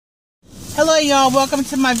Hello y'all, welcome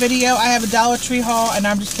to my video. I have a Dollar Tree haul and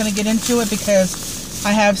I'm just going to get into it because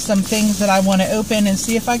I have some things that I want to open and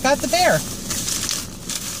see if I got the bear.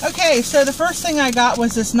 Okay, so the first thing I got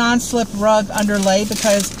was this non-slip rug underlay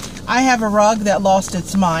because I have a rug that lost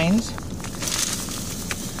its mind.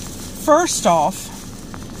 First off,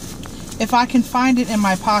 if I can find it in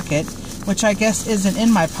my pocket, which I guess isn't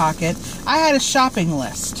in my pocket, I had a shopping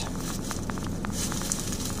list.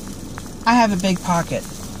 I have a big pocket.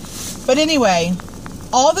 But anyway,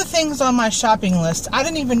 all the things on my shopping list, I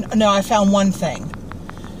didn't even know I found one thing.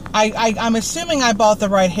 I'm assuming I bought the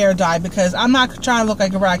right hair dye because I'm not trying to look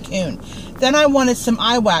like a raccoon. Then I wanted some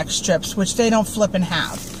eye wax strips, which they don't flip and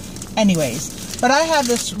have. Anyways, but I have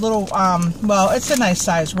this little, well, it's a nice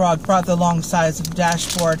size rug, brought the long size of the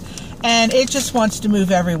dashboard, and it just wants to move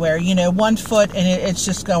everywhere. You know, 1 foot and it's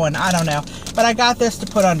just going, I don't know. But I got this to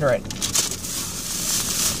put under it.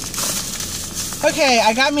 Okay,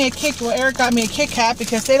 I got me a Eric got me a Kit Kat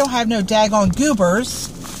because they don't have no daggone goobers.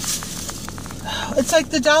 It's like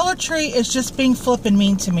the Dollar Tree is just being flippin'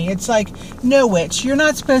 mean to me. It's like, no witch, you're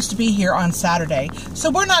not supposed to be here on Saturday. So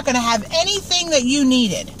we're not going to have anything that you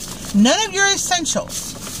needed. None of your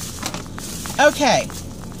essentials. Okay,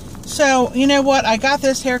 so you know what? I got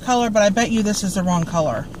this hair color, but I bet you this is the wrong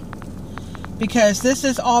color. Because this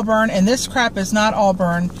is auburn and this crap is not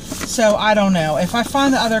auburn. So I don't know. If I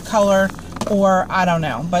find the other color, or I don't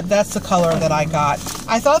know, but that's the color that I got.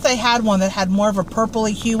 I thought they had one that had more of a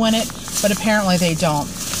purpley hue in it, but apparently they don't.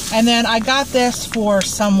 And then I got this for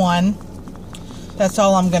someone. That's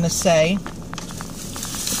all I'm going to say.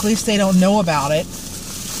 At least they don't know about it.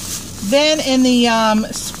 Then in the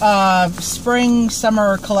spring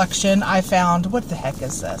summer collection, I found, what the heck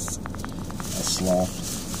is this? A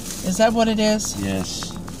sloth. Is that what it is? Yes.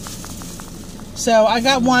 So I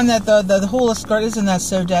got one that the hula skirt, isn't that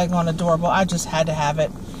so daggone adorable? I just had to have it.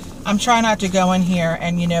 I'm trying not to go in here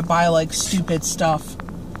and, you know, buy like stupid stuff.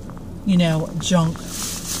 You know, junk.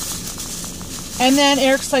 And then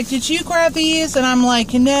Eric's like, did you grab these? And I'm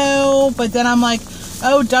like, no. But then I'm like,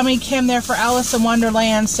 oh, dummy Kim, they're for Alice in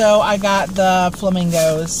Wonderland. So I got the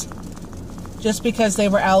flamingos. Just because they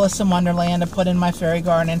were Alice in Wonderland to put in my fairy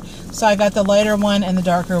garden. So I got the lighter one and the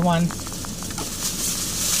darker one.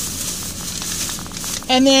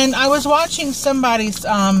 And then I was watching somebody's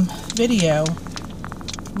video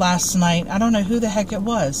last night. I don't know who the heck it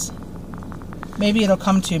was. Maybe it'll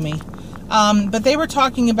come to me. But they were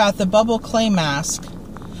talking about the bubble clay mask.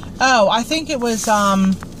 Oh, I think it was,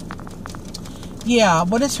 yeah,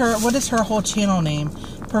 what is her whole channel name?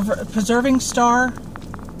 Preserving Star?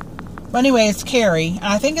 But anyway, it's Carrie, and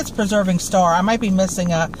I think it's Preserving Star. I might be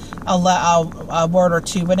missing a word or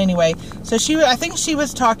two, but anyway. So I think she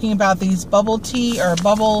was talking about these bubble tea, or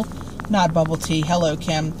not bubble tea, hello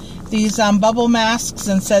Kim. These bubble masks,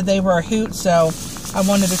 and said they were a hoot, so I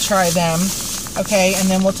wanted to try them. Okay, and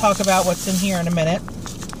then we'll talk about what's in here in a minute.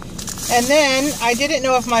 And then, I didn't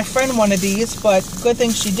know if my friend wanted these, but good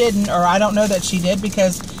thing she didn't, or I don't know that she did,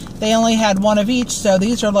 because they only had one of each, so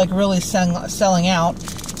these are like really selling out.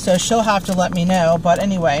 So she'll have to let me know. But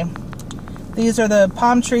anyway, these are the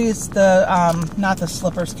palm trees, not the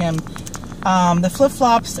slippers, Kim, the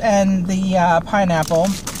flip-flops and the pineapple.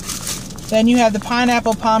 Then you have the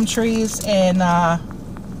pineapple palm trees in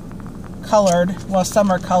colored. Well, some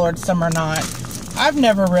are colored, some are not. I've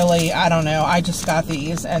never really, I don't know, I just got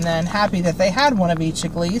these. And then happy that they had one of each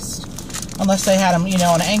at least. Unless they had them, you know,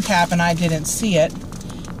 on an end cap and I didn't see it.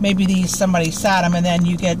 Maybe somebody sat them, and then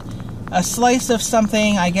you get a slice of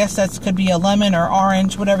something. I guess that could be a lemon or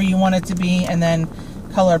orange, whatever you want it to be, and then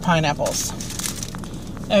colored pineapples.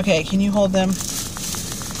 Okay, can you hold them?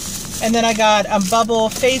 And then I got a bubble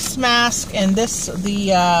face mask, and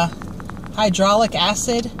the hydraulic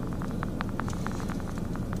acid.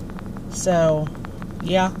 So,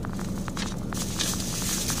 yeah.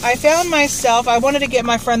 I found myself, I wanted to get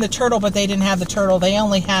my friend the turtle, but they didn't have the turtle. They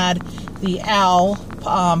only had the owl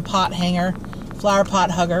pot hanger, flower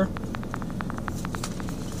pot hugger.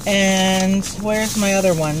 And where's my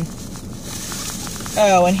other one?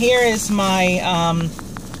 Oh, and here is my,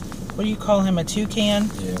 what do you call him, a toucan?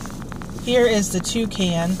 Yeah. Here is the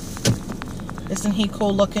toucan. Isn't he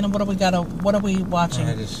cool looking? What are we watching?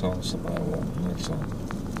 I just saw somebody walking. That's all.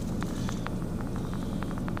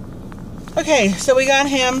 Okay, so we got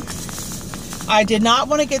him. I did not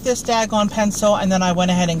want to get this daggone pencil, and then I went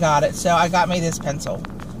ahead and got it. So I got me this pen,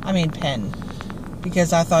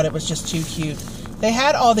 because I thought it was just too cute. They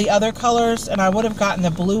had all the other colors, and I would have gotten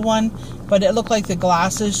the blue one, but it looked like the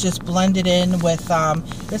glasses just blended in with,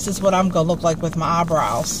 this is what I'm going to look like with my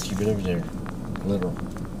eyebrows. Keep it over there. Little.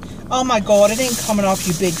 Oh my God, it ain't coming off,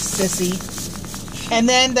 you big sissy. And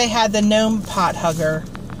then they had the gnome pot hugger.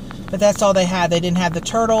 But that's all they had. They didn't have the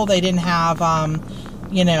turtle. They didn't have,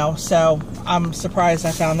 you know, so I'm surprised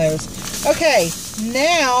I found those. Okay,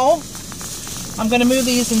 now I'm going to move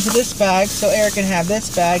these into this bag so Eric can have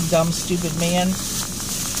this bag, dumb, stupid man.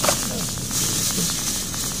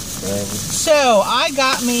 So I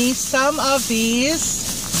got me some of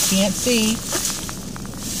these. You can't see.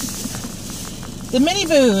 The mini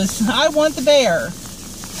boos. I want the bear.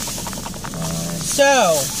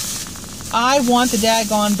 So I want the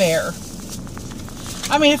daggone bear.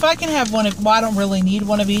 I mean, if I can have one of, well, I don't really need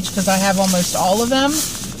one of each because I have almost all of them,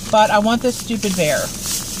 but I want this stupid bear.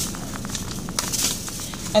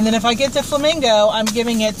 And then if I get the flamingo, I'm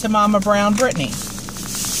giving it to Mama Brown Brittany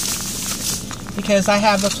because I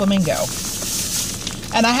have the flamingo.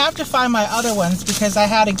 And I have to find my other ones because I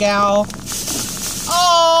had a gal.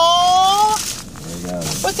 Oh,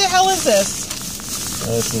 what the hell is this?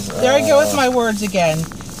 There I go with my words again.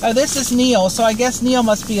 Oh, this is Neil, so I guess Neil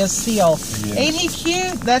must be a seal. Yes. Ain't he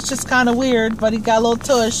cute? That's just kind of weird, but he got a little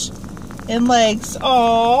tush and legs.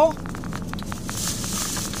 Aww.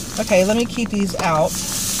 Okay, let me keep these out.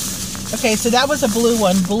 Okay, so that was a blue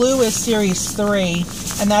one. Blue is Series 3,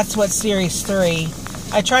 and that's what Series 3.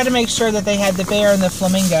 I tried to make sure that they had the bear and the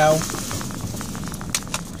flamingo.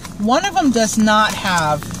 One of them does not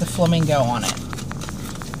have the flamingo on it.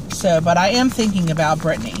 So, but I am thinking about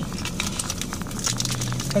Brittany.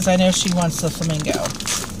 Because I know she wants the flamingo.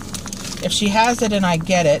 If she has it and I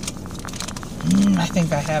get it, I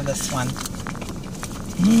think I have this one.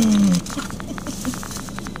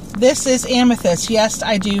 This is amethyst. Yes,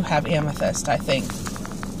 I do have amethyst, I think.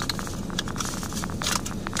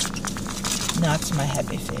 Not my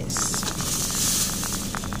happy face.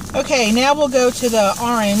 Okay, now we'll go to the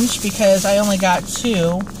orange because I only got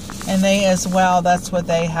 2. And they as well, that's what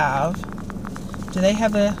they have. Do they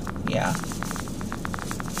have the... Yeah.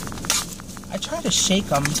 I try to shake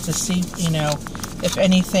them to see, you know, if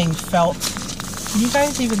anything felt. Can you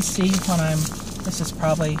guys even see when I'm? This is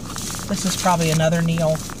probably another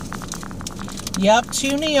Neil. Yep,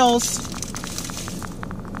 2 Neils.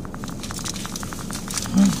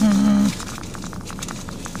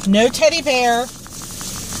 No teddy bear.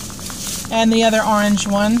 And the other orange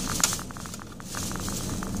one.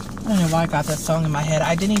 I don't know why I got that song in my head.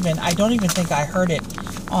 I don't even think I heard it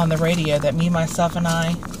on the radio. That Me, Myself, and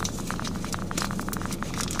I.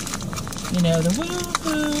 You know, the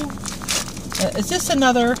woo-hoo. Is this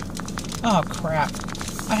another? Oh, crap.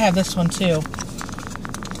 I have this one, too.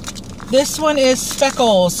 This one is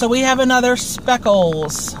Speckles. So we have another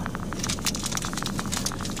Speckles.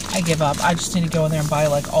 I give up. I just need to go in there and buy,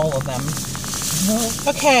 like, all of them.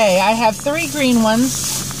 Okay, I have 3 green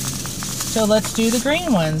ones. So let's do the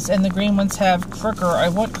green ones. And the green ones have Cricker. I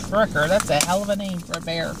want Cricker. That's a hell of a name for a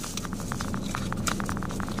bear.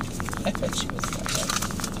 I bet she was that way.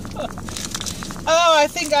 Oh, I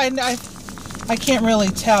think I can't really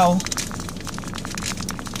tell.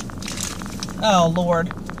 Oh,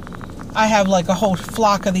 Lord. I have like a whole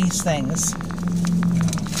flock of these things.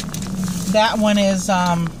 That one is,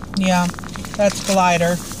 yeah, that's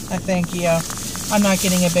Glider, I think, yeah. I'm not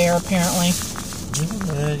getting a bear, apparently. You haven't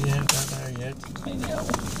got there yet. I know.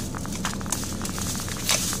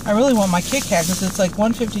 I really want my Kit Kat because it's like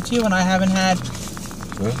 1:52 and I haven't had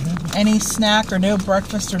any snack or no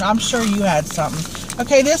breakfast. Or I'm sure you had something.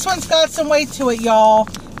 Okay, this one's got some weight to it, y'all.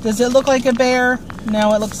 Does it look like a bear?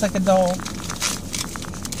 No, it looks like a doll.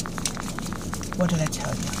 What did I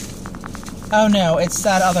tell you? Oh no, it's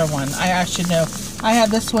that other one. I should know. I have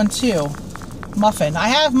this one too. Muffin. I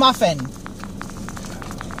have Muffin.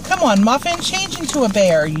 Come on, Muffin. Change into a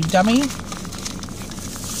bear, you dummy.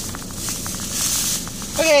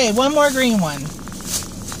 Okay, one more green one.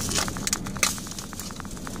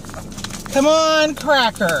 Come on,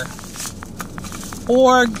 Cracker.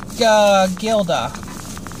 Or Gilda.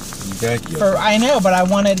 You got Gilda. I know, but I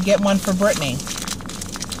wanted to get one for Brittany.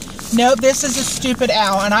 No, this is a stupid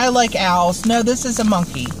owl, and I like owls. No, this is a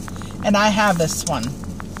monkey, and I have this one.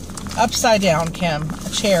 Upside down, Kim. A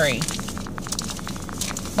cherry.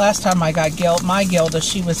 Last time I got my Gilda,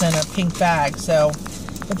 she was in a pink bag, so...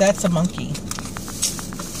 But that's a monkey.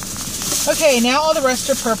 Okay, now all the rest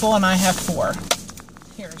are purple, and I have 4.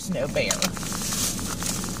 Here's no bear. There's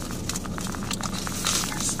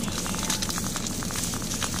no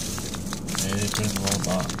bear. It's in the little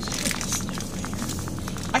box.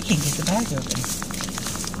 I can't get the bag open.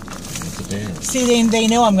 It's a bear. See, they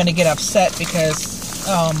know I'm going to get upset because...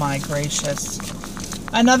 Oh, my gracious.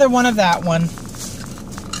 Another one of that one.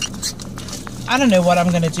 I don't know what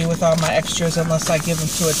I'm going to do with all my extras unless I give them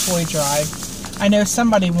to a toy drive. I know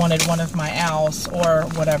somebody wanted one of my owls or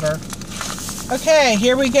whatever. Okay,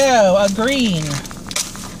 here we go. A green.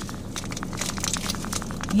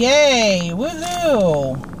 Yay!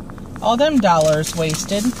 Woohoo! All them dollars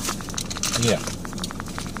wasted. Yeah.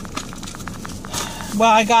 Well,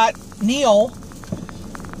 I got Neil.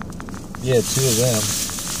 Yeah, 2 of them.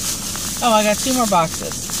 Oh, I got 2 more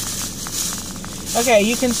boxes. Okay,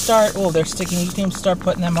 you can start. Oh, they're sticking. You can start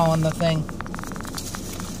putting them all in the thing.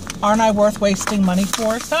 Aren't I worth wasting money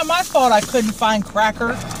for? It's not my fault I couldn't find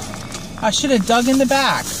Cracker. I should have dug in the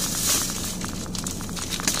back.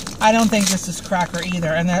 I don't think this is Cracker either.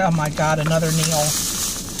 And then, oh my God, another Neil.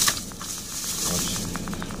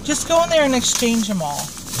 Just go in there and exchange them all.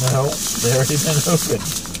 No, they already been opened.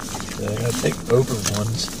 So I gotta take open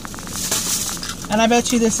ones. And I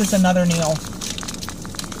bet you this is another Neil.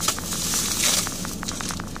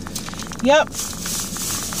 Yep.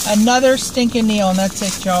 Another stinking Neil, and that's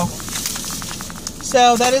it, y'all.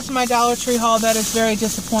 So that is my Dollar Tree haul. That is very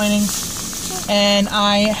disappointing. And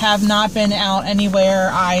I have not been out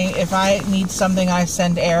anywhere. If I need something, I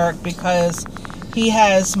send Eric because he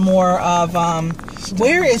has more of,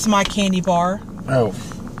 where is my candy bar? Oh.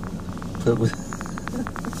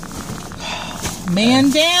 Man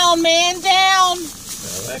down, man down.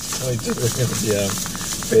 No, actually, yeah,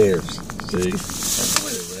 fairs. See?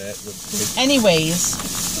 Anyways,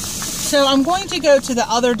 so I'm going to go to the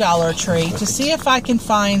other Dollar Tree to see if I can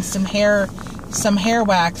find some hair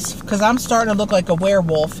wax, because I'm starting to look like a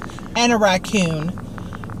werewolf and a raccoon.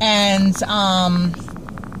 And,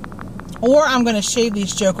 or I'm going to shave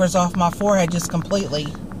these jokers off my forehead just completely.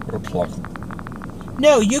 Or pluck them.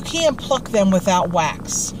 No, you can't pluck them without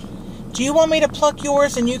wax. Do you want me to pluck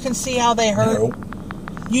yours and you can see how they hurt? No.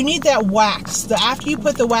 You need that wax. After you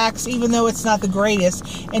put the wax, even though it's not the greatest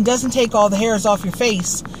and doesn't take all the hairs off your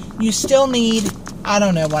face, you still need, I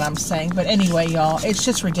don't know what I'm saying, but anyway, y'all, it's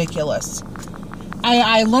just ridiculous.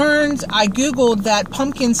 I Googled that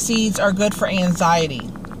pumpkin seeds are good for anxiety.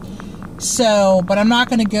 So, but I'm not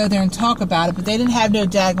going to go there and talk about it, but they didn't have no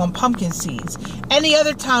daggone pumpkin seeds. Any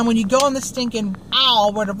other time when you go on the stinking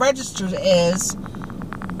aisle where the register is,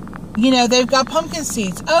 you know, they've got pumpkin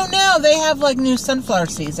seeds. Oh no, they have like new sunflower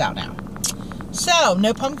seeds out now. So,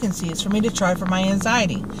 no pumpkin seeds for me to try for my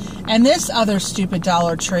anxiety. And this other stupid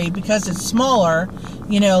Dollar Tree, because it's smaller,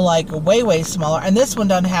 you know, like way, way smaller, and this one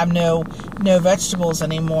doesn't have no vegetables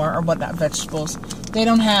anymore, or what, not vegetables. They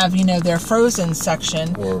don't have, you know, their frozen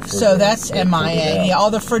section. So that's MIA. Yeah,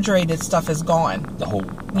 all the refrigerated stuff is gone. The whole,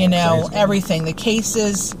 you know, everything. The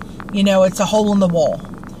cases, you know, it's a hole in the wall.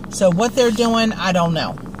 So what they're doing, I don't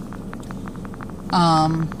know.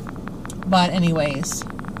 But anyways,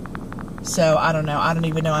 so I don't know. I don't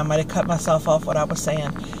even know. I might have cut myself off what I was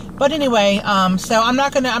saying. But anyway, so I'm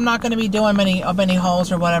not gonna be doing many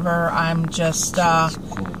hauls or whatever. I'm just,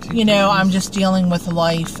 you know, I'm just dealing with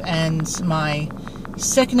life and my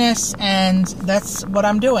sickness, and that's what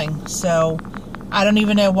I'm doing. So I don't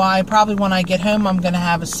even know why. Probably when I get home, I'm gonna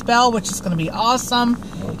have a spell, which is gonna be awesome.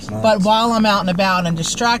 But while I'm out and about and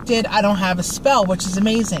distracted, I don't have a spell, which is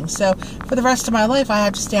amazing. So for the rest of my life, I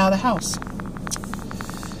have to stay out of the house.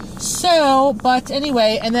 So, but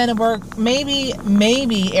anyway, and then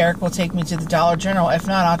maybe Eric will take me to the Dollar General. If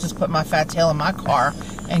not, I'll just put my fat tail in my car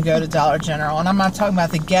and go to Dollar General. And I'm not talking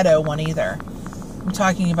about the ghetto one either. I'm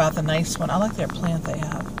talking about the nice one. I like their plant they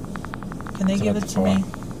have. Can they give it to me?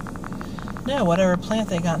 No, whatever plant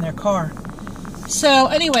they got in their car. So,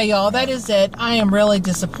 anyway, y'all, that is it. I am really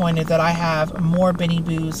disappointed that I have more Benny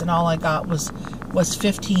Boos, and all I got was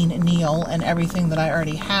 15 Neil and everything that I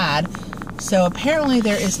already had. So, apparently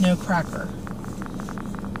there is no Cracker.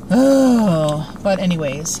 Oh, but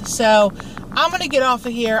anyways, so I'm going to get off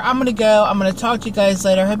of here. I'm going to go. I'm going to talk to you guys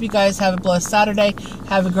later. I hope you guys have a blessed Saturday.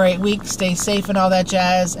 Have a great week. Stay safe and all that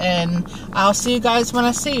jazz. And I'll see you guys when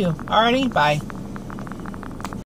I see you. Alrighty, bye.